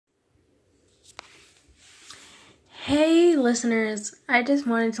Hey listeners, I just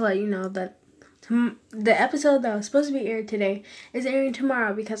wanted to let you know that the episode that was supposed to be aired today is airing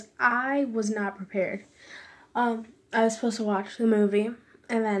tomorrow because I was not prepared. I was supposed to watch the movie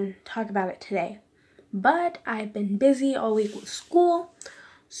and then talk about it today. But I've been busy all week with school,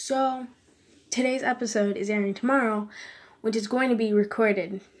 so today's episode is airing tomorrow, which is going to be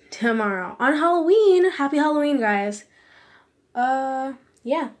recorded tomorrow on Halloween. Happy Halloween, guys.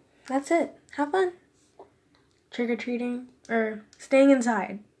 Yeah, that's it. Have fun. Trick-or-treating, or staying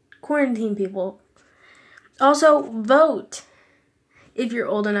inside. Quarantine, people. Also, vote if you're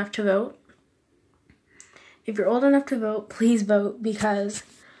old enough to vote. If you're old enough to vote, please vote because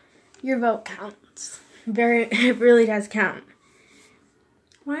your vote counts. It really does count.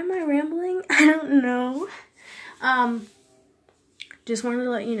 Why am I rambling? I don't know. Just wanted to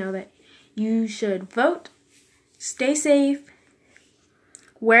let you know that you should vote, stay safe,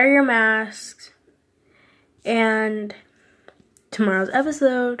 wear your masks, and tomorrow's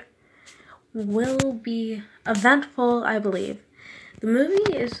episode will be eventful, I believe. The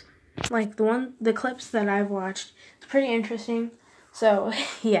movie is like the clips that I've watched. It's pretty interesting. So,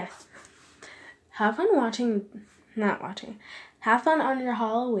 yeah. Have fun Have fun on your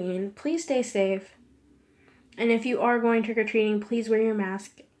Halloween. Please stay safe. And if you are going trick-or-treating, please wear your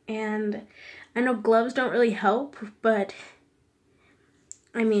mask. And I know gloves don't really help, but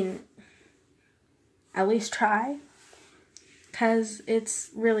I mean, at least try, because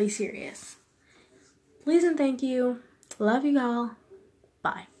it's really serious. Please and thank you. Love you all.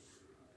 Bye.